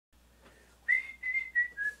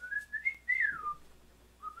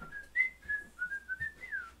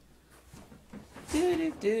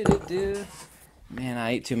Do. Man,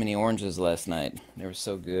 I ate too many oranges last night. They were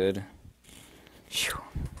so good. Whew.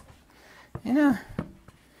 You know, how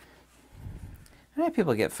many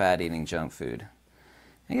people get fat eating junk food?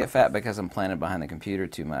 I get fat because I'm planted behind the computer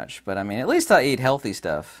too much. But I mean, at least I eat healthy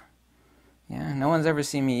stuff. Yeah, no one's ever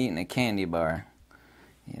seen me eating a candy bar.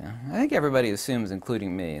 You know, I think everybody assumes,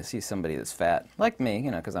 including me, sees somebody that's fat, like me,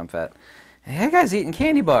 you know, because I'm fat. Hey, that guy's eating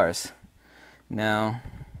candy bars. No,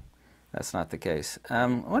 that's not the case. I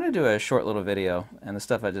want to do a short little video, and the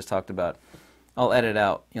stuff I just talked about, I'll edit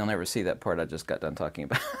out. You'll never see that part I just got done talking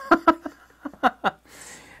about.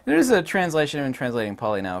 There's a translation. I've been translating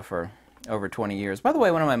Pali now for over 20 years. By the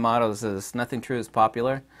way, one of my mottos is nothing true is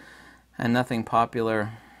popular, and nothing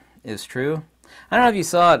popular is true. I don't know if you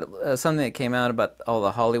saw it, something that came out about all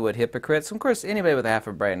the Hollywood hypocrites. Of course, anybody with a half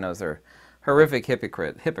a brain knows they're horrific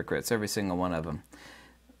hypocrites, every single one of them.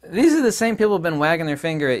 These are the same people who have been wagging their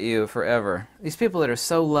finger at you forever. These people that are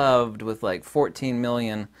so loved with like 14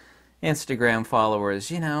 million Instagram followers.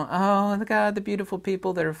 You know, oh, the God, the beautiful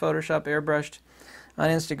people that are Photoshop airbrushed on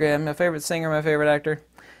Instagram. My favorite singer, my favorite actor.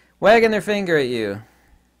 Wagging their finger at you.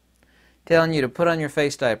 Telling you to put on your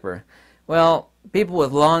face diaper. Well, people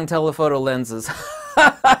with long telephoto lenses.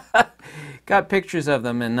 Got pictures of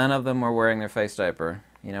them, and none of them were wearing their face diaper,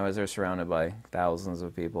 you know, as they're surrounded by thousands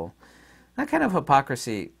of people. That kind of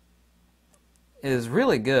hypocrisy is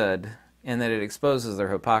really good in that it exposes their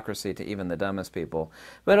hypocrisy to even the dumbest people,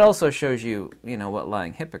 but it also shows you, you know, what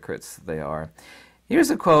lying hypocrites they are. Here's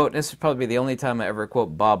a quote. This would probably be the only time I ever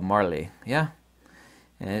quote Bob Marley. Yeah?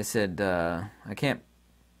 And it said, I can't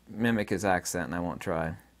mimic his accent, and I won't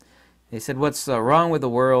try. He said, what's wrong with the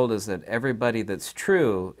world is that everybody that's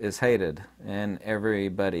true is hated, and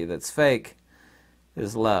everybody that's fake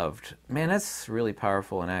is loved. Man, that's really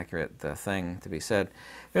powerful and accurate thing to be said.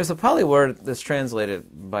 There's a Pali word that's translated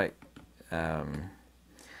by, well,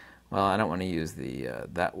 I don't want to use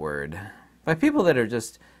that word, by people that are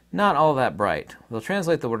just not all that bright. They'll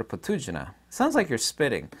translate the word patujana. It sounds like you're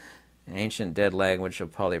spitting. An ancient dead language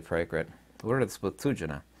of Pali Prakrit. The word is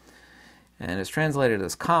patujana. And it's translated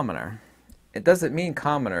as commoner. It doesn't mean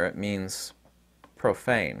commoner, it means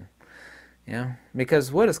profane. Yeah,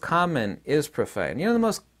 because what is common is profane. You know, the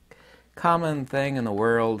most common thing in the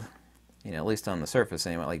world, you know, at least on the surface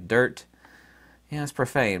anyway, like dirt, you know, it's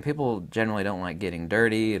profane. People generally don't like getting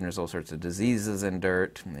dirty, and there's all sorts of diseases in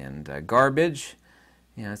dirt. And garbage,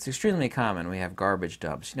 you know, it's extremely common. We have garbage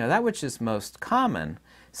dumps. You know, that which is most common.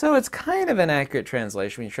 So it's kind of an accurate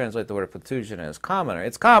translation when you translate the word patujana as commoner.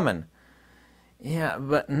 It's common. Yeah,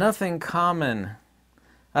 but nothing common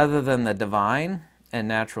other than the divine and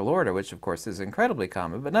natural order, which of course is incredibly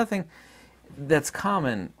common, but nothing that's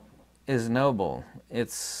common is noble.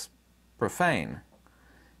 It's profane.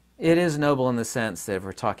 It is noble in the sense that if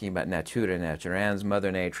we're talking about natura naturans,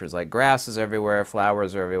 Mother Nature is like grass is everywhere,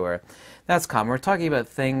 flowers are everywhere. That's common. We're talking about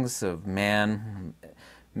things of man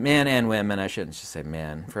and women, I shouldn't just say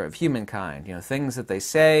man, for of humankind. You know, things that they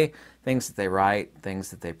say, things that they write, things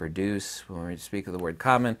that they produce. When we speak of the word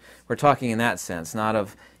common, we're talking in that sense, not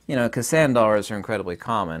of, you know, because sand dollars are incredibly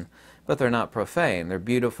common, but they're not profane. They're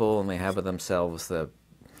beautiful, and they have of themselves the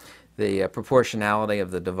proportionality of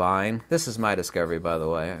the divine. This is my discovery, by the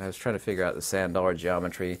way. I was trying to figure out the sand dollar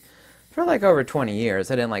geometry for like over 20 years.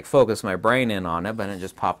 I didn't like focus my brain in on it, but it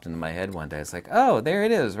just popped into my head one day. It's like, oh, there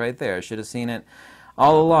it is right there. I should have seen it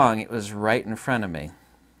all along. It was right in front of me.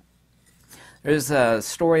 There's a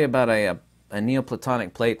story about a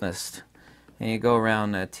Neoplatonic Platonist, and you go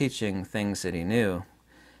around teaching things that he knew.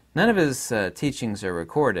 None of his teachings are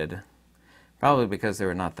recorded, probably because they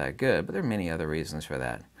were not that good, but there are many other reasons for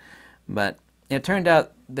that. But it turned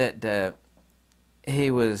out that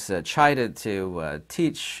he was chided to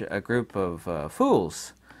teach a group of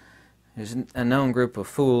fools. There's a known group of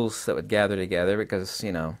fools that would gather together because,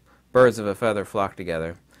 you know, birds of a feather flock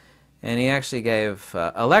together. And he actually gave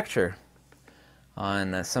a lecture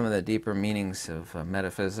on some of the deeper meanings of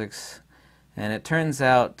metaphysics. And it turns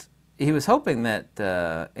out he was hoping that,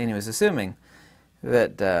 and he was assuming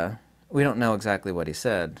that we don't know exactly what he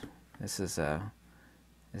said. This is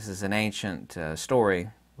an ancient story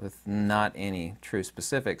with not any true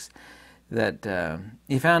specifics. That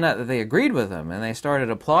he found out that they agreed with him, and they started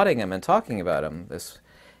applauding him and talking about him.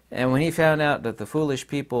 And when he found out that the foolish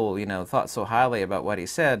people, you know, thought so highly about what he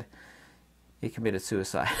said, he committed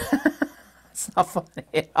suicide. It's not funny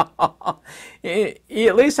at all. He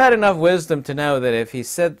at least had enough wisdom to know that if he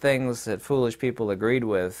said things that foolish people agreed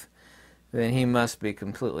with, then he must be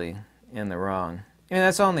completely in the wrong. I mean,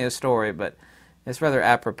 that's only a story, but it's rather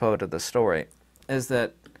apropos to the story, is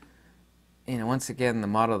that, you know, once again, the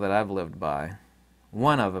motto that I've lived by,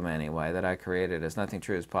 one of them anyway, that I created is nothing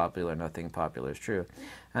true is popular, nothing popular is true.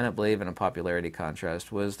 I don't believe in a popularity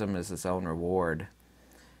contrast. Wisdom is its own reward.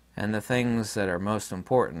 And the things that are most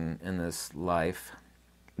important in this life,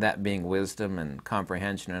 that being wisdom and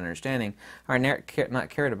comprehension and understanding, are not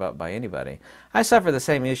cared about by anybody. I suffer the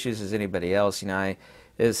same issues as anybody else.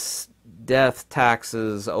 Is death,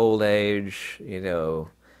 taxes, old age,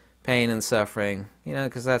 pain and suffering,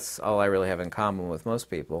 because that's all I really have in common with most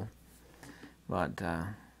people. But,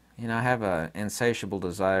 I have an insatiable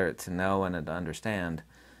desire to know and to understand,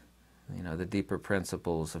 the deeper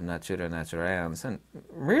principles of Natura Naturans. And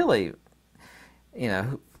really,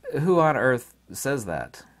 who on earth says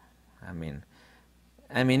that? I mean,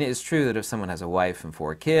 it's true that if someone has a wife and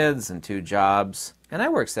 4 kids and 2 jobs, and I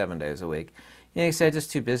work 7 days a week, you say, I'm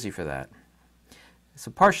just too busy for that. It's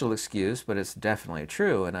a partial excuse, but it's definitely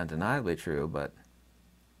true and undeniably true. But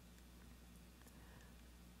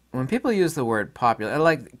when people use the word popular,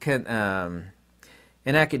 in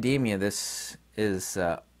academia, this is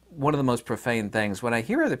one of the most profane things. When I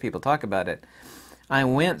hear other people talk about it, I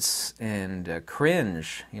wince and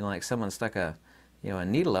cringe. Like someone stuck a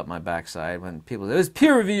needle up my backside when people say, it was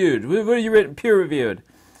peer-reviewed. What are you written peer-reviewed?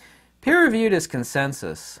 Peer-reviewed is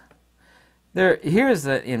consensus. Here's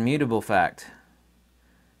the immutable fact,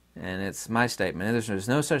 and it's my statement. There's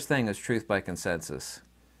no such thing as truth by consensus.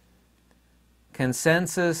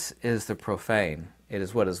 Consensus is the profane. It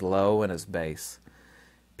is what is low and is base.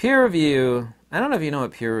 Peer review, I don't know if you know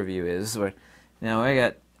what peer review is.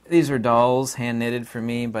 These are dolls hand-knitted for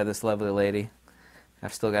me by this lovely lady.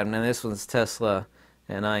 I've still got them. And this one's Tesla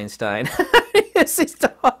and Einstein. These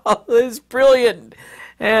dolls. It's brilliant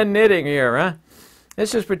hand-knitting here, huh?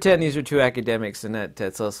 Let's just pretend these are 2 academics and that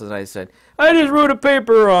Tesla and Einstein. I just wrote a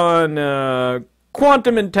paper on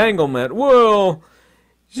quantum entanglement. Well,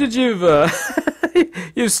 since you've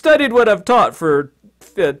studied what I've taught for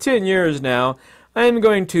 10 years now, I'm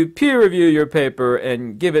going to peer review your paper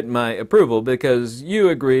and give it my approval because you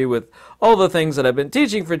agree with all the things that I've been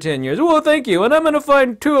teaching for 10 years. Well, thank you. And I'm going to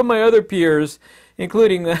find 2 of my other peers,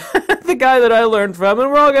 including the guy that I learned from, and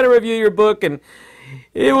we're all going to review your book, and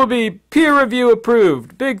it will be peer review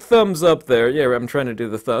approved. Big thumbs up there. Yeah, I'm trying to do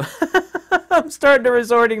the thumb. I'm starting to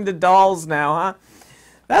resorting to dolls now, huh?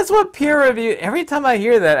 That's what peer review, every time I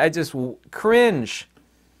hear that, I just cringe.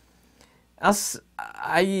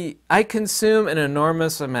 I consume an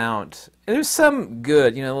enormous amount. There's some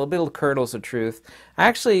good, little kernels of truth. I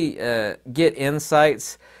actually get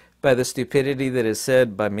insights by the stupidity that is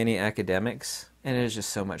said by many academics, and there's just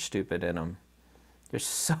so much stupid in them. There's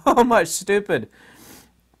so much stupid.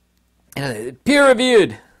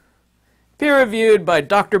 Peer-reviewed by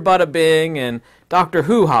Dr. Bada Bing and Dr.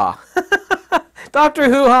 Hoo-Ha. Dr.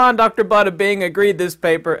 Hoo-Ha and Dr. Bada Bing agreed this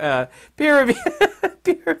paper, peer-reviewed.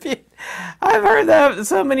 I've heard that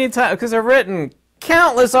so many times because I've written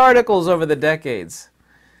countless articles over the decades.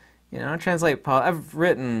 I've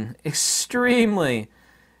written extremely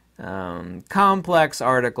complex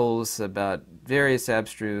articles about various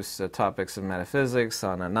abstruse topics of metaphysics,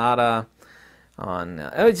 on anatta,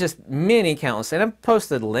 just many countless. And I've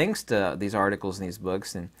posted links to these articles and these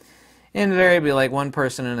books, and invariably, like one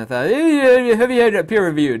person in 1,000, have you had it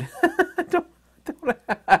peer-reviewed?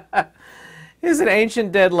 It's an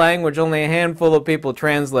ancient dead language only a handful of people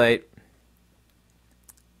translate.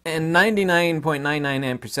 And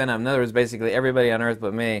 99.999% of them, in other words, basically everybody on earth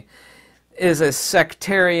but me, is a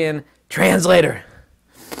sectarian translator.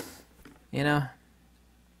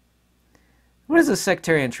 What is a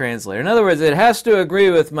sectarian translator? In other words, it has to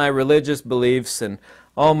agree with my religious beliefs and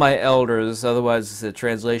all my elders, otherwise the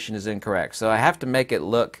translation is incorrect. So I have to make it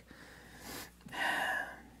look...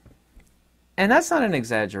 And that's not an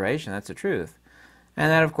exaggeration, that's the truth.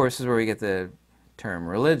 And that, of course, is where we get the term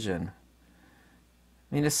religion.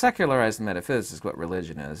 To secularize the metaphysics is what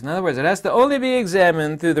religion is. In other words, it has to only be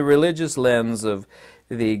examined through the religious lens of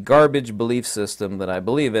the garbage belief system that I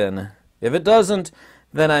believe in. If it doesn't,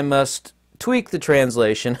 then I must tweak the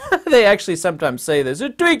translation. They actually sometimes say this,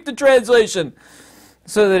 tweak the translation,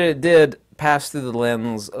 so that it did pass through the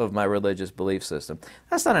lens of my religious belief system.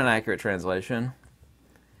 That's not an accurate translation.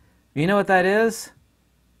 You know what that is?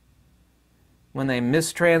 When they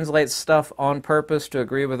mistranslate stuff on purpose to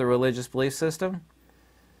agree with a religious belief system?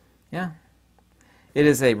 Yeah. It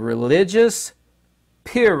is a religious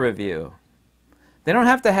peer review. They don't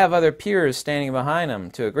have to have other peers standing behind them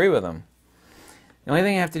to agree with them. The only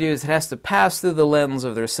thing you have to do is it has to pass through the lens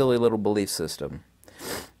of their silly little belief system.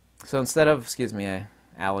 So instead of,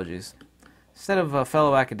 allergies. Instead of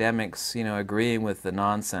fellow academics, agreeing with the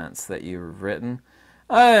nonsense that you've written,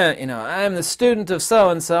 I'm the student of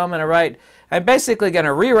so-and-so, I'm going to write I'm basically going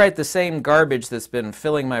to rewrite the same garbage that's been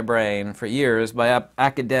filling my brain for years by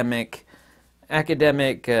academic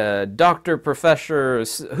doctor, professor,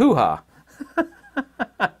 hoo-ha.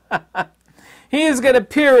 He is going to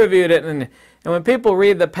peer-review it, and when people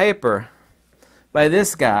read the paper by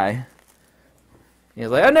this guy, he's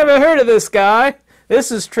like, I never heard of this guy.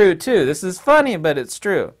 This is true, too. This is funny, but it's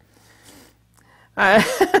true.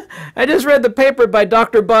 I just read the paper by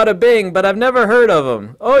Dr. Bada Bing, but I've never heard of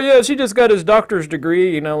him. Oh, yes, he just got his doctor's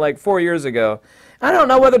degree, like 4 years ago. I don't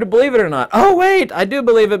know whether to believe it or not. Oh, wait, I do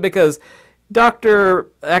believe it because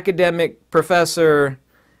Dr. Academic Professor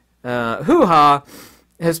Hoo-Ha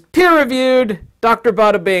has peer-reviewed Dr.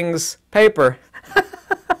 Bada Bing's paper.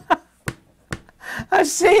 I've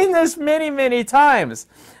seen this many, many times.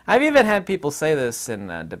 I've even had people say this in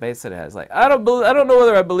debates that I had. Like, I don't know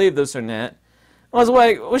whether I believe this or not. I was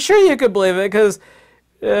like, well, sure you could believe it because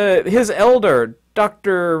his elder,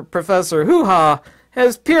 Dr. Professor Hoo-Ha,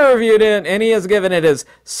 has peer-reviewed it, and he has given it his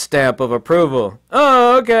stamp of approval.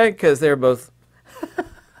 Oh, okay, because they're both...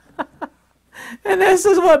 And this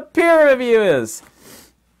is what peer review is.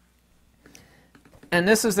 And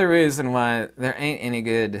this is the reason why there ain't any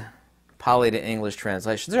good Pali to English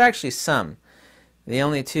translations. There are actually some. The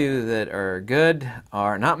only two that are good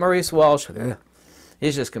are not Maurice Walsh.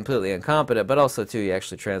 He's just completely incompetent, but also, too, he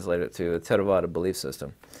actually translated it to a Theravada belief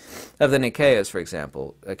system. Of the Nikayas, for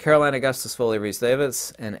example, Caroline Augustus Foley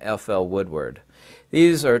Rhys-Davids and F.L. Woodward.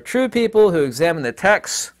 These are true people who examine the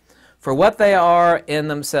texts for what they are in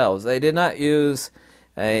themselves. They did not use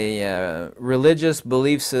a religious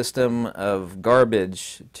belief system of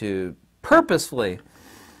garbage to purposefully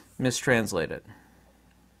mistranslate it.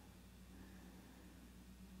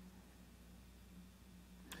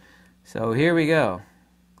 So here we go.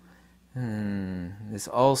 This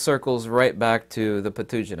all circles right back to the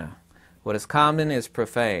Patujana. What is common is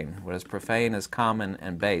profane. What is profane is common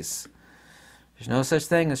and base. There's no such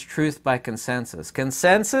thing as truth by consensus.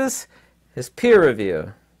 Consensus is peer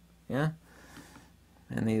review. Yeah?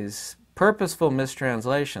 And these purposeful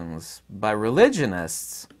mistranslations by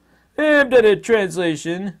religionists. I've done a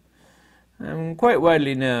translation. I'm quite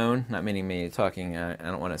widely known. Not meaning me talking. I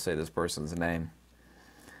don't want to say this person's name.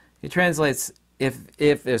 He translates,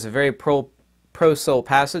 if there's a very pro-soul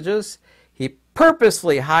passages, he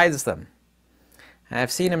purposefully hides them.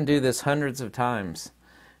 I've seen him do this hundreds of times.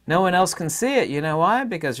 No one else can see it. You know why?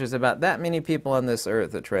 Because there's about that many people on this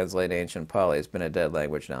earth that translate ancient Pali. It's been a dead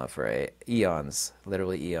language now for eons,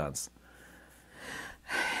 literally eons.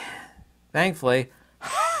 Thankfully,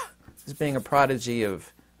 this being a prodigy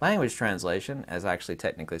of language translation, as actually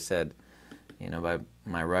technically said, by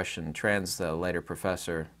my Russian translator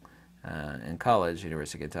professor in college,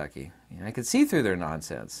 University of Kentucky. I could see through their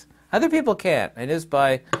nonsense. Other people can't. It is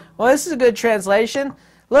by, well, this is a good translation.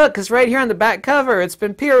 Look, it's right here on the back cover. It's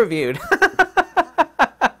been peer-reviewed.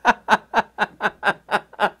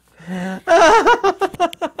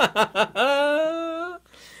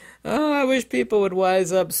 Oh, I wish people would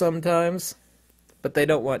wise up sometimes, but they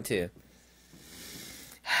don't want to.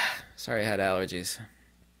 Sorry I had allergies.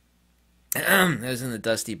 I was in the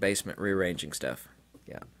dusty basement rearranging stuff.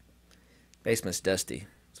 Yeah. Basement's dusty.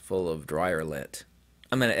 It's full of dryer lint.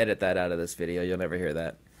 I'm going to edit that out of this video. You'll never hear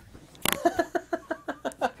that.